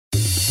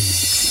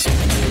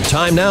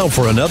Time now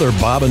for another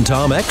Bob and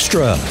Tom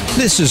Extra.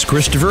 This is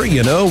Christopher.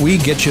 You know, we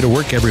get you to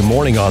work every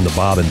morning on the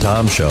Bob and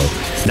Tom Show.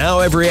 Now,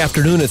 every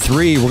afternoon at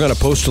 3, we're going to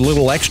post a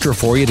little extra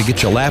for you to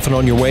get you laughing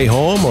on your way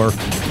home or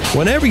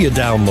whenever you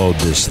download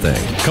this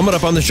thing. Coming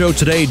up on the show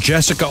today,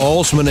 Jessica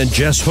Alsman and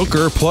Jess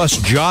Hooker, plus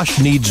Josh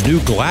needs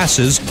new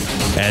glasses,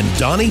 and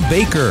Donnie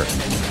Baker.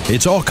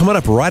 It's all coming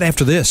up right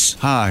after this.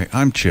 Hi,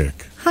 I'm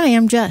Chick. Hi,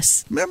 I'm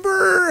Jess.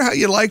 Remember how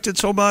you liked it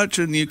so much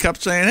and you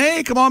kept saying,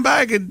 hey, come on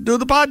back and do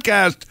the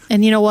podcast?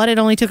 And you know what? It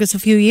only took us a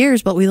few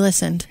years, but we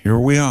listened. Here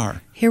we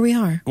are. Here we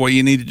are. What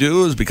you need to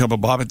do is become a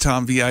Bob and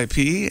Tom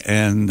VIP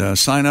and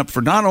sign up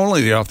for not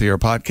only the Off the Air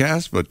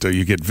podcast, but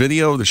you get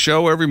video of the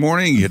show every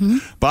morning. You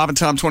get Bob and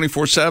Tom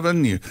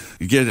 24/7. You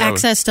get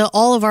access to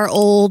all of our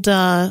old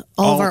bits,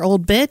 all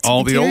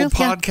material. the old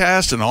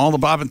podcasts, and all the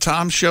Bob and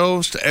Tom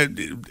shows.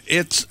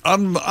 It's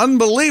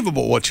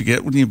unbelievable what you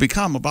get when you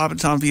become a Bob and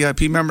Tom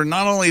VIP member.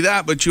 Not only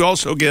that, but you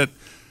also get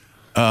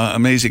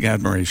amazing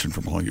admiration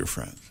from all your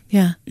friends.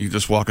 Yeah. You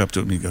just walk up to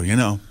them and you go, you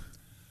know,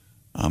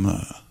 I'm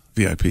a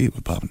VIP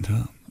with Bob and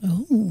Tom.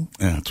 Oh.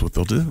 And that's what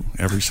they'll do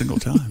every single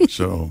time.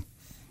 So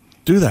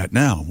do that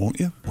now, won't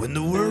you? When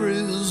the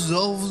worries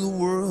of the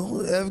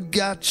world have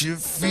got you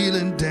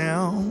feeling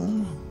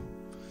down,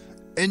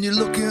 and you're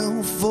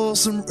looking for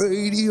some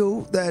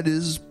radio that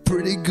is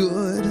pretty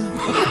good.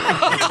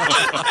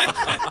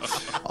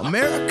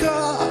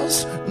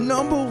 America's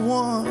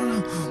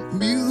 #1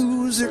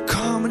 music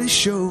comedy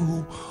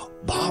show,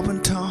 Bob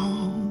and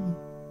Tom.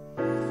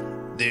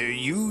 They're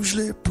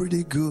usually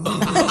pretty good.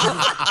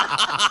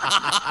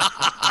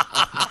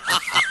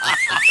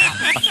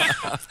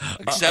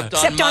 Except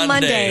on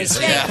Mondays.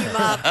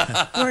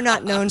 Yeah. We're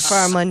not known for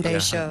our Monday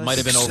shows. Might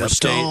have been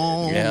overstated.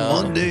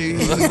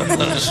 Mondays.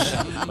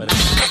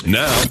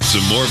 Now,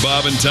 some more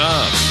Bob and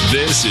Tom.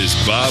 This is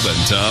Bob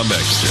and Tom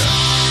Extra.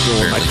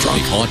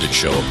 Apparently, the haunted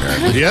show,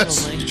 apparently.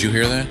 Yes. Did you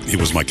hear that? It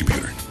was my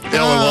computer. Oh, it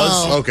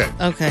was? Okay.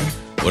 Okay.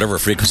 Whatever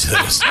frequency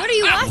that is. What are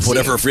you watching?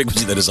 Whatever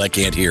frequency that is, I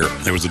can't hear.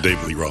 There was a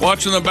David Lee Roth.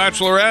 Watching The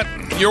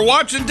Bachelorette? You're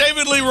watching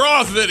David Lee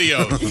Roth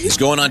videos. He's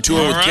going on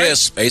tour with right.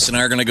 Kiss. Ace and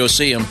I are going to go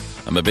see him.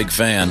 I'm a big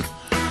fan.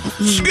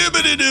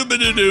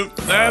 Skibbity-doo-bity-doo.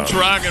 That's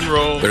rock and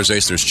roll. There's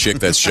Ace, there's Chick,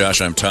 that's Josh,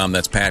 I'm Tom,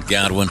 that's Pat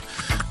Godwin.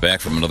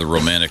 Back from another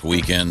romantic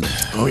weekend.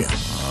 Oh, yeah.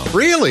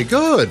 Really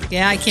good.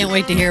 Yeah, I can't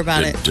wait to hear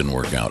about it. Didn't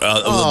work out.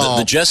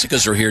 The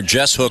Jessicas are here.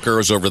 Jess Hooker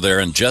is over there,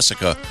 and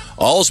Jessica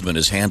Alsman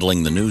is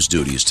handling the news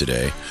duties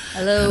today.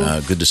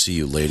 Hello. Good to see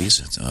you, ladies.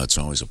 It's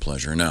always a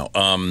pleasure. Now,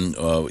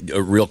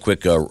 a real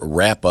quick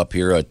wrap up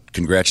here.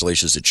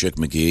 Congratulations to Chick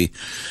McGee.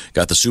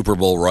 Got the Super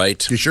Bowl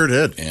right. He sure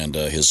did. And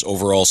his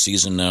overall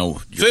season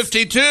now.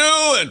 52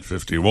 and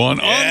 51 on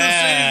the season.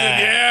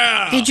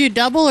 Yeah. Did you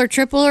double or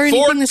triple or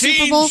anything in the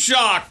Super Bowl? 14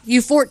 shocked.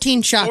 You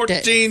 14 shocked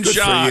it. 14 Good for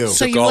shocked. you.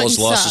 So Took you all wouldn't his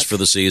losses suck. for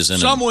the season.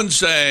 Some would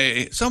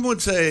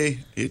say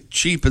it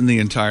cheapened the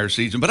entire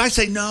season, but I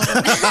say no.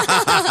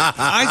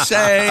 I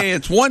say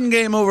it's one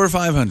game over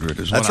 500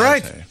 is what That's I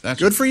right. say. That's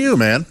Good for you,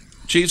 man.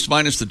 Chiefs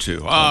minus the 2.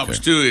 It was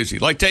too easy.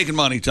 Like taking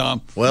money,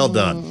 Tom. Well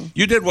done.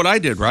 You did what I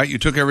did, right? You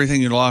took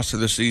everything you lost to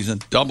this season,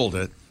 doubled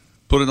it,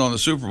 put it on the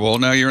Super Bowl.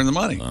 Now you're in the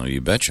money. Oh,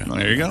 you betcha.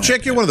 There you go.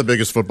 Chick, you're one of the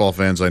biggest football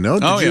fans I know.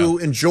 Did you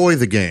enjoy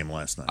the game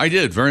last night? I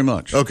did very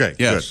much. Okay,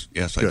 Yes, good.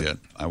 yes, I Good. did.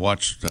 I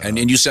watched.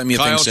 And you sent me a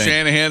Kyle thing saying.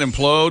 Shanahan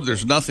implode.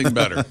 There's nothing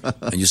better.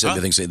 And you sent me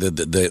a thing saying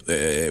that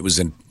it was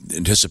in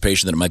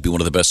anticipation that it might be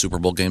one of the best Super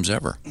Bowl games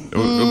ever.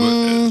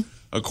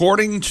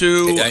 According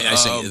to I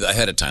say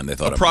ahead of time, they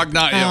thought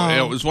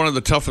it was one of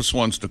the toughest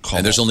ones to call.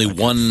 And there's only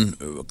one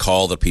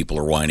call that people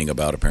are whining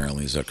about,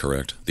 apparently. Is that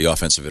correct? The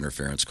offensive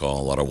interference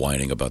call. A lot of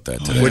whining about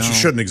that today. Which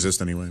shouldn't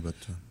exist anyway, but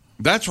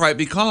That's right,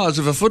 because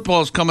if a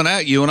football is coming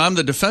at you and I'm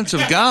the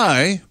defensive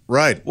guy,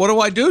 right. What do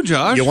I do,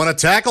 Josh? You want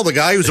to tackle the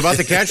guy who's about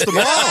to catch the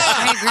ball.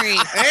 I agree.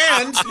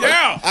 And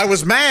Yeah. I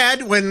was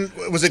mad when,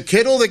 was it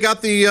Kittle that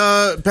got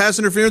the pass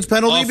interference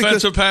penalty?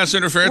 Offensive pass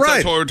interference, Right.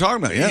 that's what we're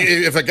talking about. Yeah.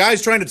 If a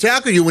guy's trying to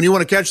tackle you when you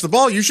want to catch the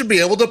ball, you should be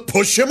able to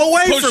push him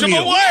away Push from him you.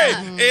 away.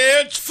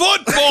 It's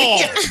football.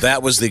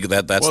 That was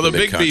that's Well, the the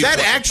big big beef. That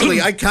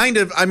actually, I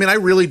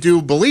really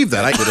do believe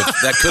that.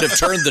 that could have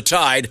turned the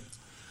tide.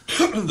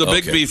 The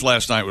big beef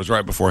last night was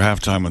right before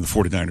halftime when the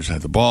 49ers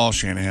had the ball.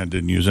 Shanahan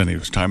didn't use any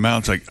of his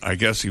timeouts. I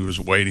guess he was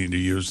waiting to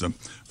use them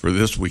for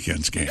this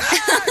weekend's game.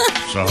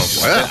 So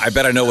I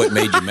bet I know what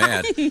made you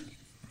mad.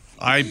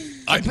 I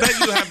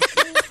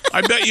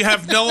bet you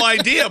have no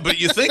idea, but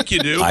you think you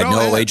do. I Go know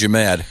ahead. what made you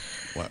mad.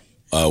 What?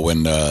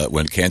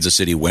 When Kansas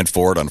City went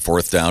for it on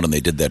 4th down and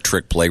they did that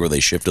trick play where they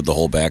shifted the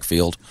whole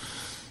backfield.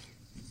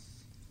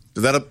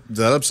 Did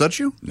that upset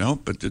you? No,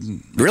 but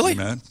didn't. Really?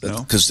 Mad?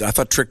 No. Because I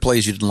thought trick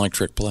plays, you didn't like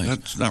trick plays.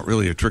 That's not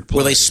really a trick play.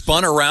 Where they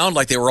spun around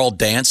like they were all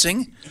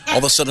dancing. All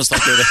of a sudden, it's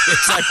like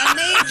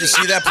did you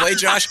see that play,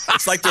 Josh?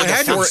 It's like they're I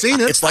hadn't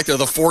seen it. It's like they're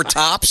the 4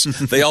 tops.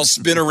 They all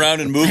spin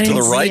around and move I to the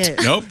didn't see right. it.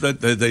 Nope,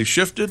 they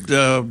shifted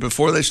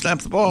before they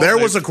snapped the ball. There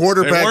was a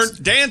quarterback- They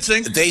weren't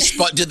dancing. They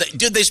spun.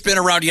 Did they spin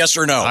around? Yes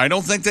or no? I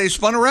don't think they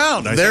spun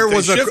around. There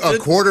was a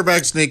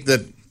quarterback sneak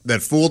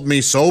that fooled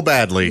me so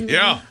badly.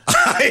 Yeah.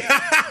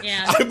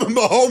 Yeah.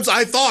 Mahomes,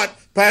 I thought,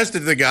 passed it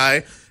to the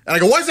guy. And I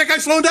go, why is that guy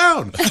slowing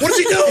down? What is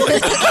he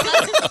doing?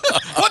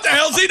 What the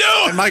hell's he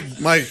doing? And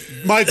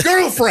my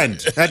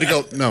girlfriend had to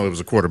go, no, it was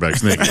a quarterback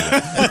sneak.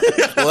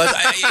 Well,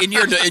 in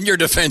your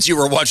defense, you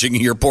were watching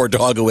your poor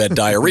dog who had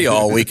diarrhea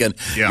all weekend.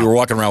 Yeah. You were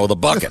walking around with a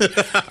bucket.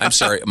 I'm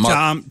sorry,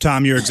 Mark.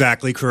 Tom, you're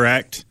exactly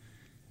correct.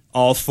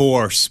 All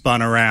four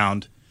spun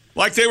around.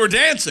 Like they were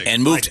dancing.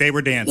 And moved. Like they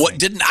were dancing. What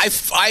didn't I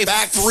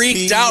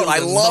freaked out. I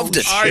loved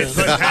it. I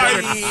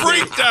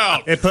freaked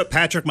out. It put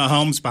Patrick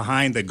Mahomes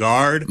behind the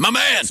guard. My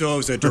man. So it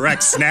was a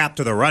direct snap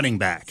to the running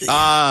back.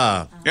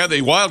 Yeah,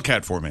 the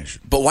Wildcat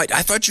formation. But why?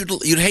 I thought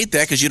you'd hate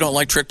that because you don't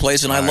like trick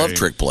plays, and I love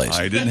trick plays.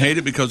 I didn't hate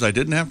it because I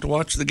didn't have to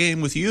watch the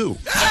game with you.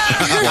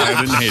 That's why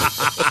I didn't hate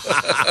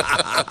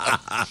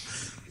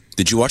it.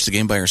 Did you watch the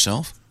game by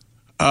yourself?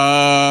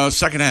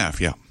 Second half,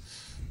 yeah.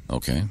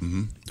 Okay.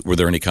 Mm-hmm. Were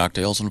there any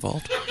cocktails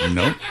involved?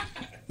 No.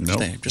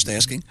 Just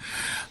asking.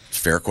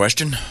 Fair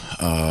question.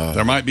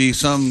 There might be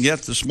some yet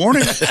this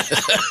morning.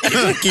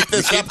 Keep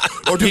this up.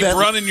 Or keep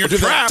running your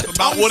trap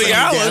about Woody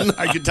Allen.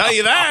 I can tell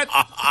you that.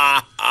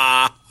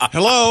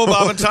 Hello,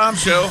 Bob and Tom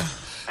Show.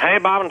 Hey,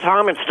 Bob and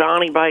Tom, it's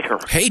Donnie Baker.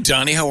 Hey,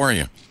 Donnie, how are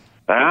you?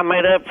 I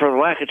made up for the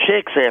lack of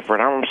chicks effort.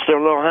 I'm still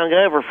a little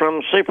hungover from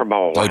the Super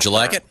Bowl. Oh, did you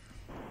like it?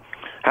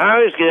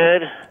 Oh, it was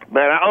good.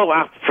 But,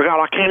 I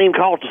forgot I can't even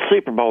call it the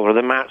Super Bowl or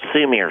they might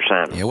sue me or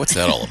something. Yeah, what's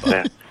that all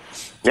about?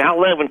 Now,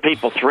 I love when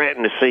people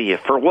threaten to sue you.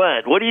 For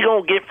what? What are you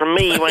going to get from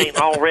me you ain't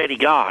already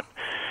got?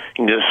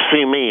 You can just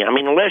sue me. I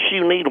mean, unless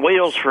you need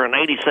wheels for an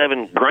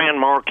 87 Grand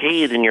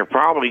Marquis, then you're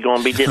probably going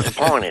to be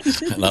disappointed.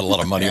 Not a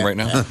lot of money right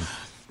now?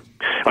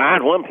 Well, I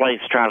had one place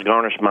try to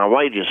garnish my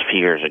wages a few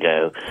years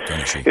ago.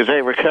 Is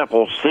every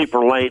couple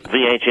super late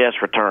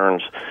VHS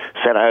returns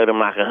said I owed them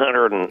like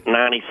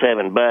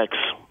 $197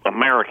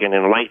 American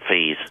in late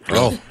fees.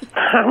 Oh.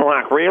 I'm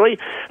like, really?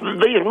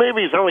 These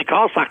movies only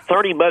cost like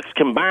 $30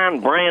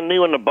 combined, brand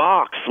new in the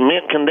box,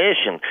 mint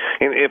condition.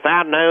 And if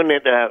I'd known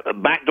that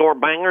Backdoor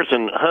Bangers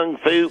and Hung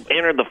Fu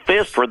Entered the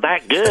Fist were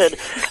that good,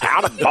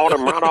 I'd have bought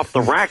them right off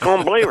the rack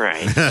on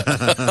Blu-ray.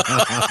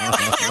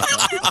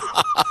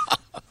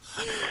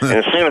 And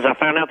as soon as I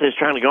found out they was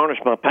trying to garnish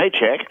my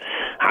paycheck,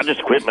 I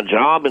just quit my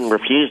job and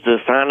refused to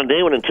sign a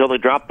new one until they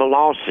dropped the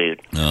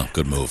lawsuit. Oh,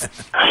 good move.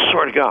 I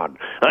swear to God.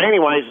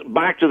 Anyways,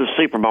 back to the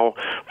Super Bowl.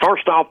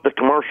 First off, the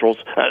commercials.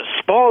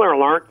 Spoiler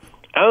alert.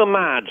 Oh,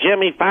 my,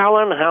 Jimmy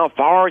Fallon, how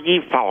far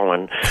you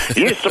fallen.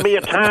 Used to be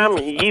a time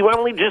you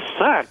only just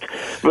sucked.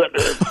 But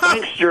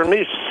thanks to your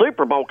new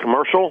Super Bowl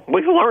commercial,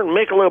 we've learned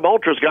Michelob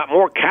Ultra's got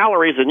more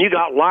calories than you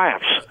got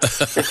laughs.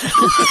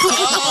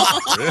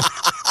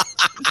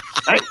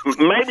 Hey,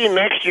 maybe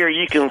next year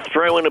you can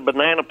throw in a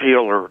banana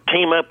peel or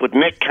team up with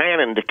Nick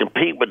Cannon to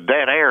compete with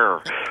Dead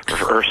Air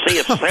or see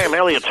if Sam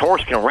Elliott's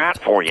horse can write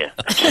for you.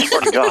 I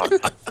swear to God.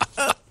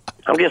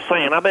 I'm just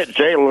saying, I bet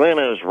Jay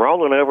Leno is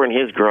rolling over in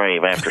his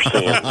grave after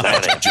seeing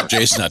that.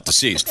 Jay's not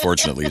deceased,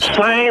 fortunately.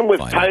 Same with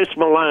Post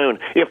Malone.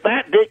 If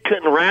that dick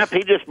couldn't rap,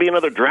 he'd just be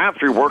another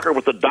drive-thru worker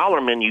with the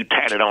dollar menu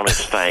tatted on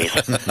his face.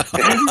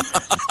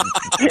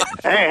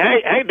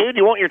 hey, dude,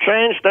 you want your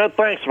change? No,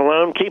 thanks,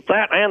 Malone. Keep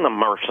that and the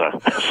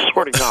MRSA. I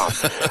swear to God.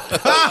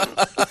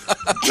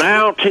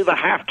 Now to the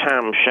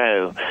halftime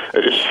show.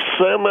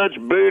 So much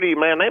booty,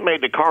 man. They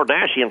made the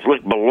Kardashians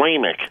look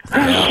bulimic.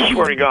 I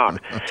swear to God.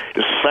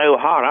 It's so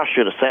hot, I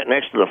should have sat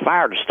next to the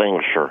fire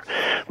extinguisher.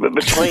 But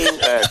between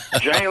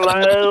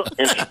J-Lo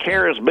and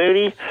Shakira's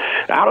booty,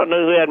 I don't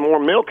know who had more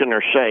milk in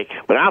their shake.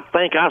 But I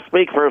think I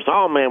speak for us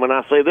all, man, when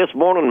I say this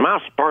morning my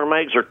sperm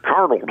eggs are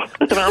curdled.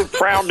 And I'm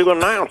proud to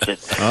announce it.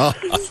 Oh.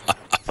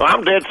 Well,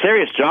 I'm dead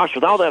serious, Josh.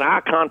 With all that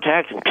eye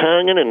contact and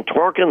tonguing and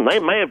twerking, they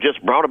may have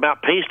just brought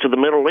about peace to the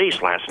Middle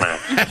East last night.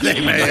 They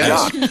may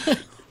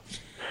have.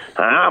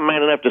 I'm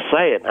man enough to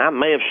say it. I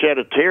may have shed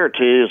a tear or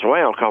two as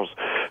well, because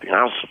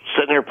I was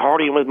sitting there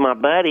partying with my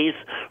buddies,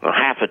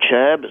 half a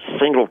chub, a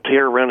single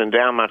tear running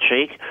down my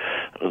cheek.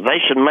 They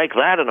should make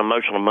that an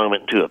emotional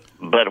moment to a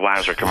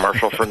Budweiser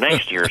commercial for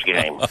next year's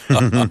game.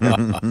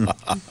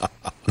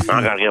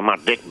 I got to give my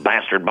dick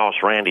bastard boss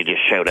Randy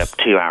just showed up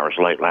 2 hours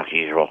late like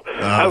usual.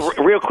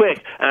 Real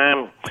quick,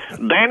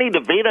 Danny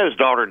DeVito's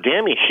daughter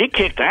Demi, she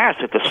kicked ass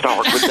at the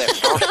start with that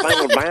Star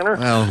Spangled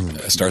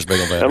Banner. Star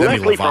Spangled Banner. And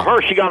luckily for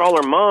her, she got all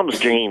her mom's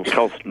genes,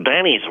 because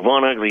Danny's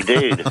one ugly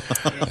dude.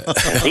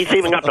 He's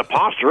even got the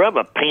posture of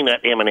a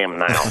peanut M&M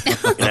now.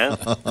 You know?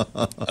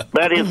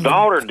 But his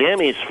daughter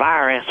Demi's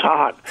fire-ass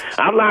hot.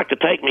 I'd like to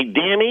take me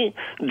Demi,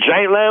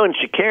 J-Lo, and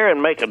Shakira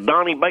and make a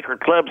Donnie Baker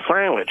Club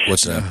sandwich.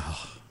 What's that?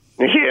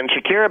 Yeah, and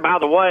Shakira, by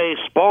the way,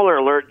 spoiler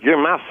alert, you're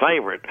my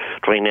favorite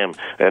between them.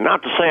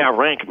 Not to say I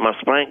rank my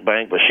spank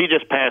bank, but she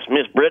just passed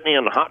Miss Brittany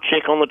and the hot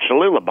chick on the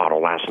Cholula bottle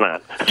last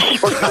night.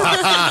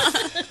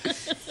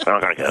 I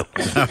gotta go.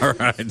 All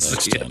right.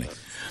 That's Danny.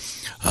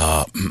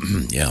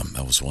 Yeah,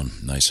 that was one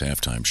nice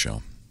halftime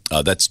show.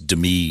 That's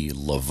Demi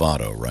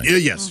Lovato, right?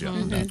 Yes. Yeah.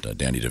 Not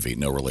Danny DeVito.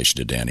 No relation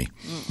to Danny.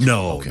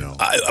 No, okay. no.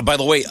 By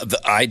the way,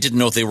 I didn't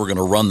know if they were going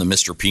to run the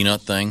Mr. Peanut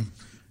thing.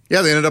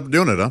 Yeah, they ended up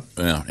doing it, huh?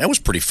 Yeah, that was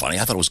pretty funny.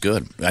 I thought it was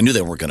good. I knew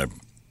they weren't going to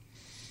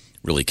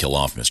really kill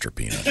off Mr.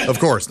 Peanut. Of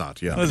course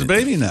not. Yeah, it's a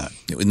baby nut.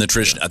 In the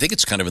tradition, I think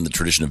it's kind of in the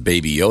tradition of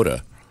Baby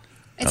Yoda.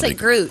 It's like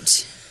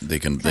Groot. They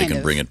can Kind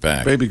of. bring it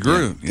back. Baby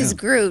Groot. Yeah. Because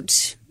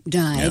Groot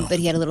died, but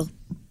he had a little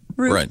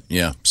root. Right.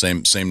 Yeah.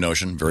 Same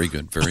notion. Very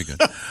good. Very good.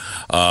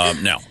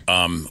 Now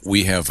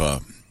we have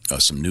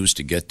some news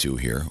to get to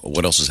here.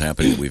 What else is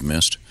happening that we've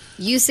missed?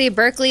 UC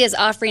Berkeley is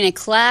offering a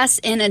class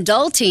in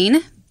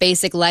adulting.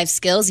 Basic life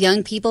skills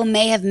young people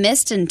may have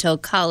missed until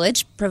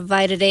college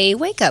provided a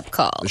wake-up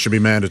call. It should be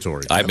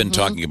mandatory. I've been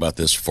talking about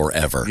this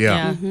forever.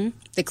 Yeah.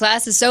 The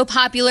class is so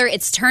popular,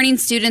 it's turning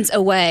students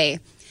away.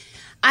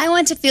 I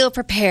want to feel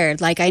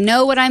prepared, like I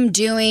know what I'm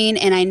doing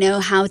and I know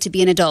how to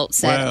be an adult,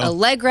 said Well,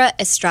 Allegra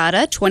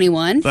Estrada,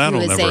 21,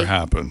 That'll who is never a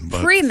happen.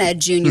 But pre-med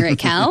junior at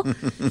Cal.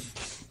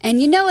 And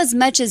you know as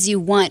much as you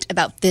want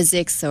about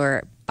physics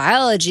or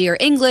biology or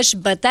English,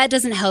 but that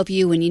doesn't help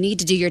you when you need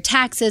to do your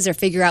taxes or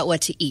figure out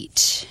what to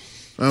eat.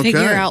 Okay.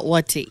 Figure out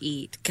what to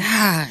eat.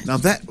 God. Now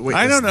that wait,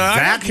 I don't know. I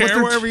that don't care what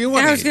they're- wherever you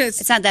want to eat.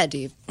 It's not that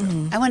deep. I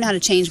want to know how to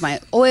change my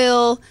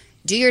oil,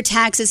 do your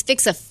taxes,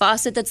 fix a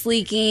faucet that's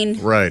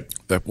leaking. Right.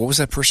 What was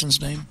that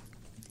person's name?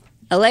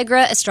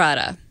 Allegra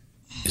Estrada.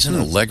 Isn't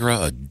Allegra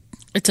a...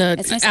 It's a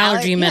It's Miss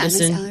allergy Aller-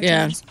 medicine. Miss Allergy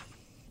Yeah. medicine.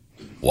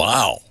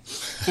 Wow.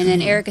 And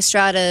then Eric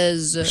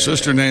Estrada's... Her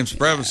sister name's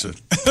Prevacid.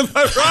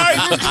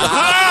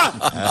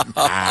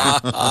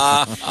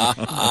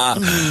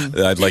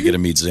 I'd like you to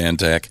meet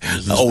Zantac.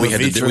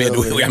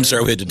 I'm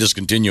sorry, we had to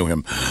discontinue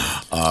him.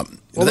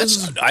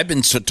 I've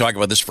been talking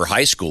about this for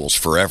high schools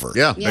forever.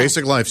 Yeah,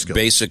 basic life skills.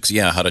 Basics,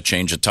 yeah, how to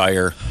change a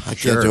tire. I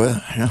can't do it.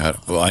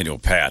 Well, I know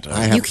Pat.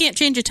 You can't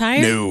change a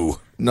tire? No.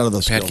 None of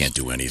those Pat skills. can't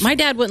do anything. My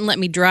dad wouldn't let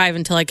me drive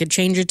until I could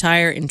change a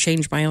tire and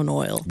change my own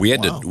oil. We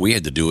had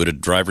to do it at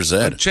driver's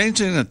ed.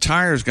 Changing a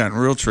tire's gotten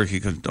real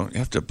tricky because you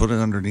have to put it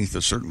underneath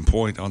a certain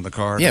point on the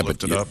car Yeah, to lift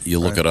but it up. you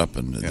look it up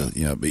and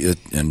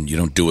and you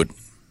don't do it.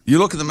 You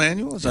look at the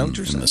manual. Is that what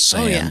you're in saying? the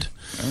sand.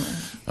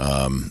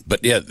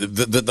 But yeah,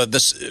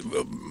 this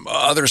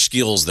other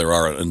skills there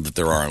are in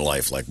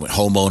life, like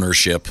home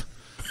ownership,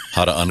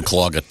 how to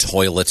unclog a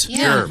toilet.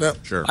 Yeah.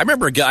 Sure. I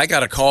remember I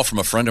got a call from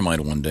a friend of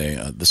mine one day.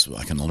 I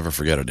can never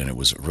forget it, and it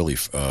was really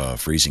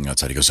freezing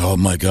outside. He goes, "Oh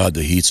my God,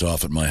 the heat's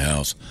off at my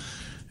house."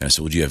 And I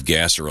said, "Would you have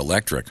gas or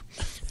electric?"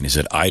 And he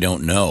said, "I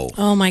don't know."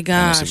 Oh my And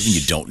I gosh. said, "What do you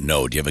mean you don't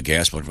know? Do you have a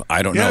gas plug?"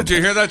 I don't know. Yeah, did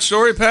you hear that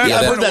story, Pat? Yeah,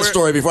 I've heard that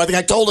story before. I think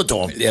I told it to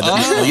him. Yeah,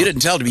 well, you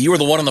didn't tell me. You were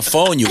the one on the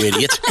phone, you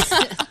idiot.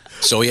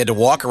 So he had to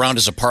walk around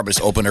his apartment,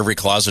 just open every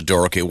closet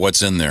door. Okay,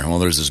 what's in there? Well,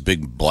 there's this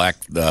big black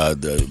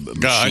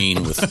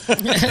machine with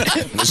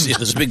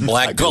this big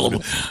black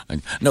build.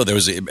 No, there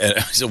was.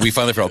 So we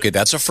finally found. Okay,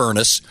 that's a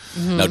furnace.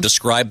 Now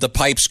describe the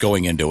pipes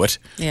going into it.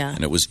 Yeah.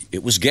 And it was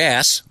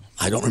gas.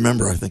 I don't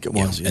remember. I think it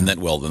was. And then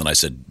I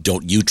said,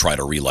 "Don't you try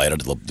to relight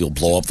it? You'll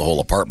blow up the whole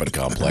apartment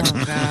complex."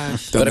 Oh,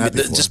 gosh. But I Done that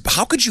mean, before. just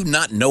how could you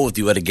not know if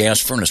you had a gas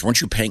furnace? Weren't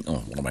you paying? Oh,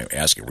 what am I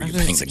asking? Were you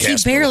paying the He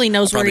gas bill? barely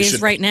knows I where probably he is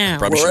shouldn't- right now.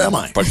 Probably Where shouldn't-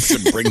 am I? Probably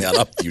shouldn't bring that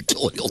up. The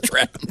utility will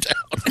track him down.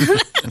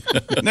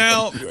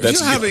 Now,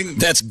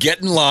 That's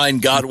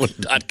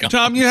getinline.godwin.com.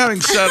 Tom, you having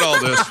said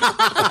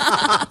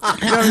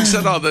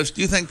all this,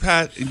 do you think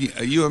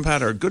you and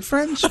Pat are good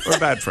friends or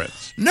bad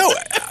friends? No,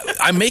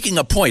 I'm making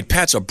a point.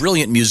 Pat's a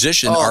brilliant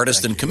musician,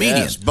 artist, and comedian.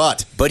 Yes,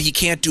 but he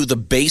can't do the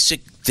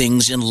basic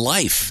things in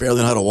life.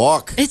 barely know how to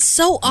walk. It's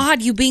so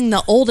odd you being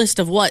the oldest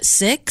of what,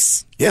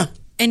 6? Yeah,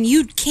 And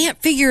you can't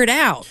figure it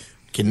out.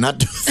 cannot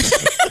do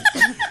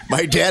that.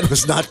 My dad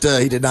was not.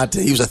 He did not.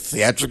 He was a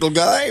theatrical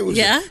guy. He was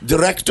Yeah? a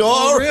director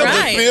really? of the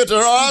Right. theater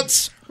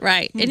arts.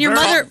 Right. And your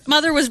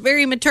mother was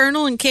very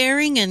maternal and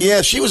caring and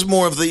Yeah, she was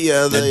more of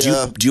the.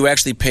 Now, do you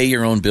actually pay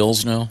your own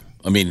bills now?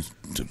 I mean,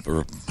 do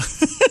you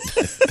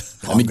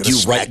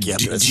write? You.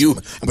 Do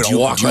you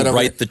walk right over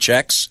write the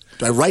checks?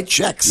 Do I write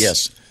checks?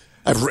 Yes.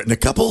 I've written a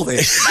couple.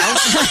 They've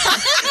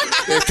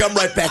come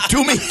right back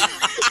to me.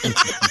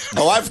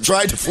 I've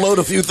tried to float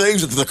a few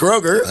things at the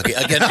Kroger. Okay,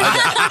 again,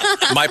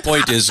 my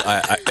point is,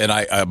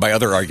 my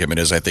other argument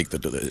is, I think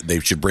that they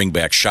should bring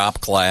back shop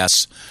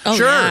class. Oh,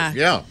 Sure. yeah.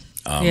 Yeah.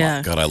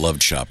 Yeah. God, I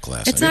loved shop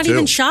class. It's not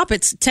even shop,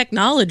 it's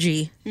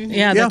technology.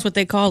 Yeah, that's what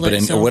they call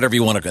it. Or whatever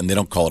you want to, and they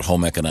don't call it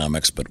home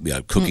economics, but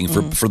cooking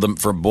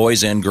for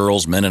boys and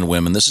girls, men and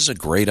women. This is a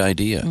great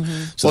idea.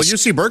 So Well,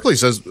 UC Berkeley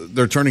says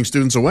they're turning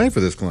students away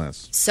for this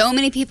class. So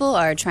many people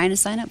are trying to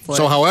sign up for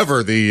So, it.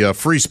 however, the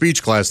free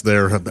speech class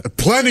there,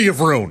 plenty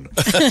of room.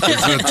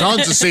 There's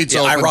tons of seats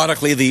open.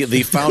 Ironically,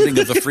 the founding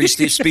of the free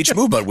speech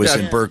movement was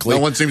in Berkeley.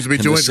 No one seems to be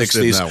too the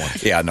interested in 60s. that one.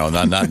 Yeah, no,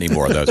 not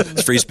anymore.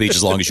 It's free speech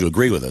as long as you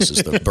agree with us.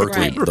 Is the Berkeley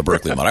Right. the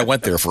Berkeley one? I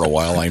went there for a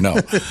while. I know.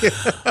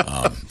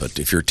 But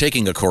if you're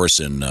taking a course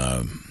in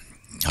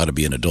how to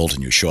be an adult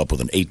and you show up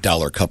with an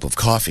 $8 cup of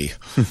coffee,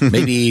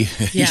 maybe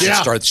you should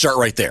start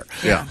right there.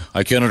 Yeah.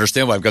 I can't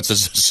understand why I've got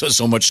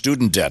so much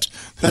student debt.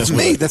 That's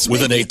me. That's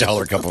with me. an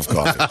 $8 cup of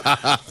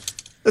coffee.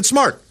 It's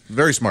smart.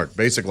 Very smart.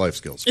 Basic life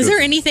skills. Is there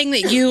anything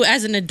that you,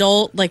 as an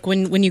adult, like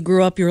when you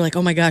grew up, you were like,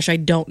 oh my gosh, I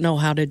don't know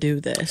how to do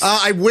this?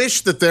 I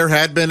wish that there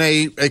had been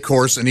a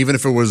course, and even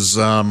if it was,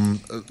 a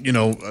kind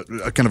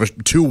of a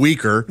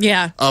 2-weeker,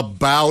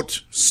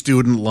 about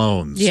student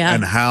loans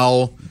and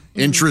how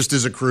interest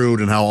is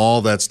accrued and how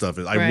all that stuff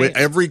is.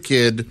 Every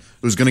kid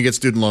who's going to get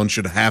student loans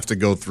should have to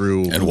go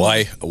through. And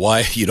why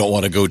you don't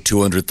want to go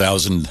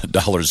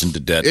 $200,000 into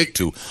debt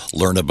to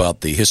learn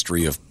about the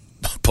history of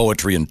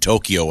poetry in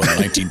Tokyo in the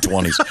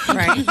 1920s.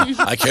 Right.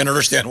 I can't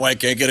understand why I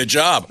can't get a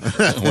job.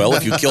 Well,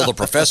 if you kill the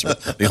professor,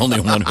 the only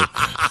one who...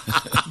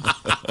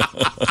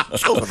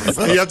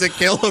 You have to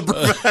kill the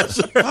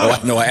professor.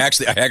 No, I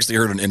actually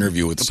heard an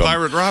interview with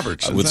Pirate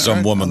Roberts with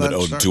some woman that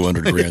owed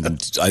 $200,000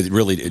 and I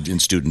really in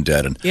student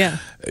debt, and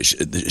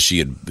she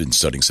had been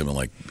studying something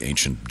like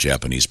ancient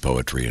Japanese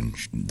poetry, and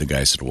the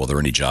guy said, "Well, are there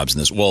any jobs in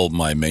this?" "Well,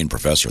 my main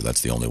professor,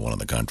 that's the only one in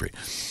the country."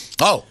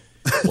 "Oh,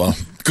 well,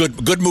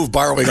 good move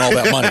borrowing all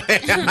that money.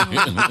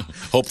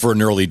 Hope for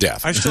an early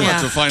death." I still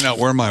have to find out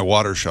where my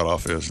water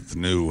shutoff is at the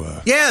new.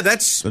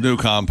 That's the new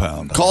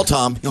compound. Call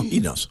Tom. He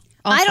knows.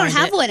 I don't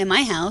have one in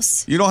my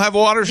house. You don't have a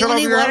water The shutoff?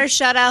 only water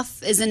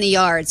shutoff is in the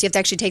yard, so you have to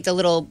actually take the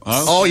little.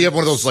 Oh, you have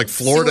one of those like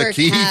Florida sewer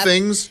key cap.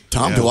 things?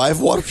 Tom, do I have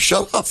water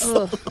shut off?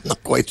 I'm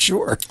not quite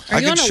sure.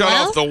 I can shut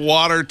off the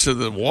water to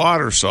the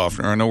water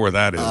softener. I know where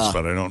that is,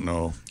 but I don't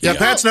know. Yeah,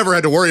 Pat's never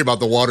had to worry about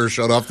the water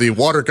shut off. The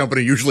water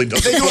company usually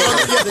does it.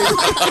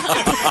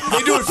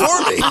 They do it for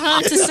me.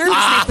 It's a service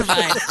they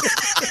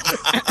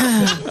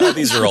provide.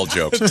 These are all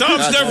jokes.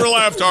 Tom's never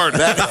laughed hard.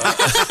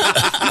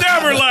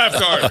 Never laughed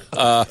hard.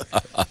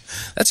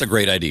 That's a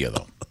great idea,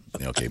 though.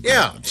 Okay.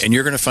 Yeah. And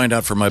you're going to find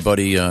out from my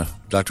buddy,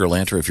 Dr.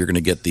 Lanter, if you're going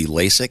to get the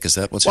LASIK. Is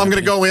that what's Well, I'm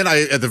going happening? to go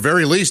in. I, at the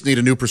very least, need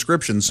a new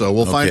prescription, so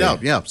we'll find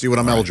out. Yeah, see what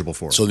I'm eligible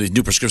for. So the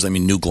new prescription, I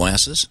mean new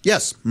glasses?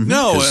 Yes.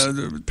 No,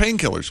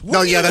 painkillers. What No,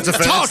 are yeah, you that's a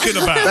fair. talking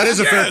about? That is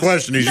a fair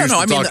question. He's used to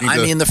I mean, talking to. I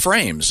mean the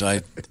frames.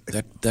 That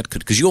could,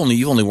 because you've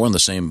only worn the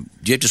same.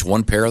 Do you have just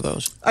one pair of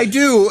those? I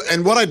do,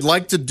 and what I'd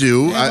like to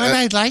do.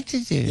 I'd like to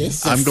do.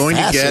 I'm going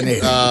to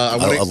get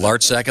a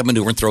large sack of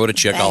manure and throw it at a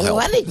chick. I'll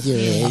help.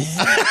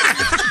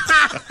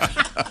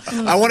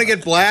 I want to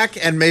get black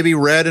and maybe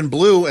red and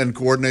blue and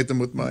coordinate them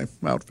with my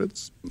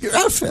outfits. Your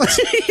outfits?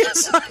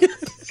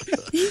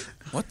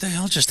 What the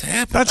hell just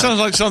happened? That sounds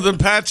like something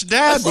Pat's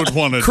dad would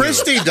want to do.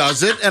 Christy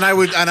does it, and I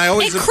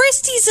always. And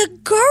Christy's a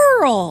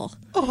girl.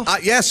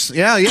 Yes,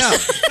 yeah.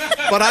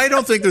 But I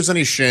don't think there's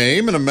any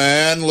shame in a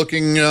man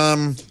looking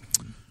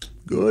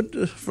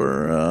good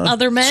for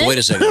other men. So wait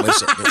a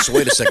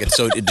second.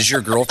 So does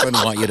your girlfriend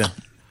want you to?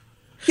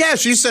 Yeah,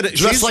 she said it.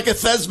 Dressed like a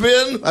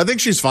thespian? I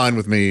think she's fine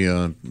with me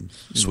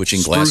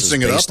switching glasses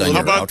sprucing it based up. on How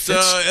your about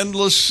outfits?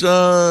 endless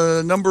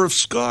number of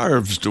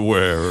scarves to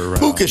wear around?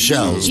 Puka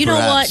shells, You know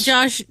what, perhaps.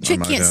 Josh? Chick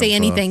might can't say have,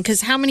 anything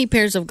because how many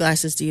pairs of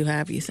glasses do you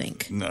have, you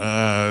think?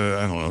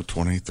 I don't know,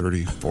 20,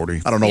 30,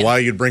 40. I don't know why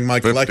you'd bring my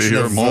 50 collection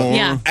or of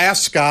more.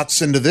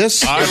 ascots into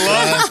this. I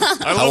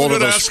love a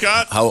good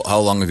ascot. How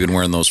long have you been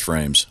wearing those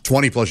frames?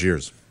 20 plus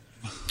years.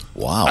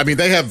 Wow. I mean,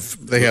 they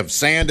have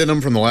sand in them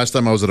from the last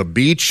time I was at a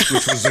beach,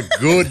 which was a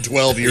good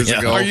 12 years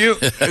ago.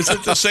 Is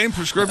it the same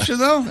prescription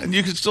though? And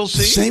you can still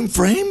see? Same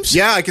frames?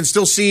 Yeah, I can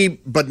still see,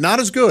 but not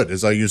as good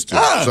as I used to.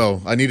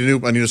 So I need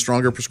a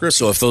stronger prescription.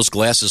 So if those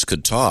glasses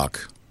could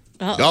talk.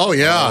 Oh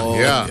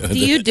yeah. Do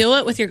you do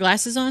it with your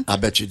glasses on? I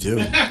bet you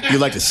do. You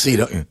like to see,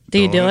 don't you? Do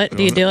you do it?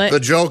 Do you do it? The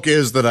joke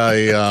is that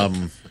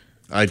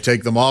I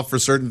take them off for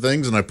certain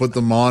things, and I put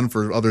them on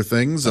for other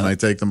things, and I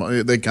take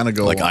them. They kind of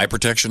go Like eye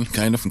protection,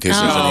 kind of, in case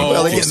there's any.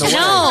 Well, they get in the way.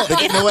 No, They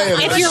get in the way of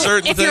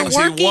if you're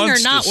working or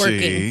not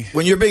working.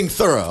 When you're being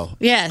thorough.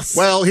 Yes.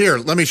 Well, here,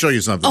 let me show you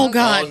something. Oh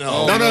God.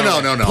 No.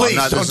 No.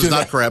 Please, This is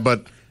not crap,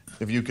 but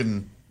if you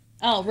can.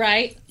 Oh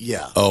right.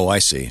 Yeah. Oh, I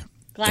see.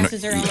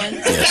 Glasses are on.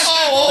 Yes.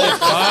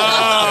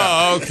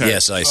 Oh, okay.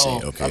 Yes, I see.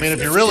 Okay. I mean,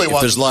 if you really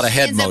want, there's a lot of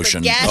head Ends up with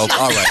motion. gas Oh,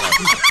 all right.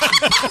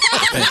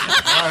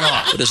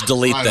 We'll just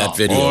delete that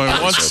video. Boy,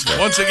 It's okay.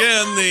 once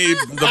again,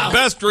 the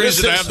best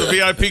reason to have the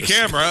VIP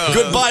camera.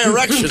 Goodbye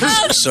erections.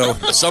 So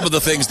some of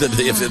the things that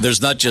if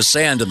there's not just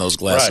sand in those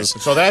right. glasses.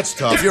 So that's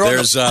tough.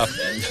 There's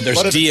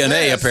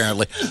DNA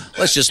apparently.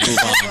 Let's just move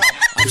on.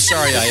 I'm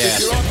sorry I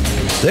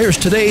asked. There's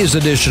today's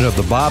edition of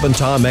the Bob and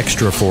Tom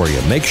Extra for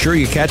you. Make sure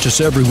you catch us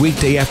every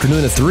weekday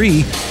afternoon at 3.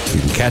 You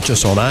can catch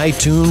us on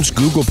iTunes,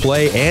 Google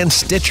Play, and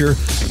Stitcher.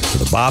 For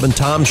the Bob and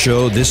Tom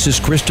Show, this is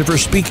Christopher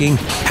speaking.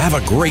 Have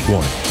a great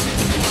one.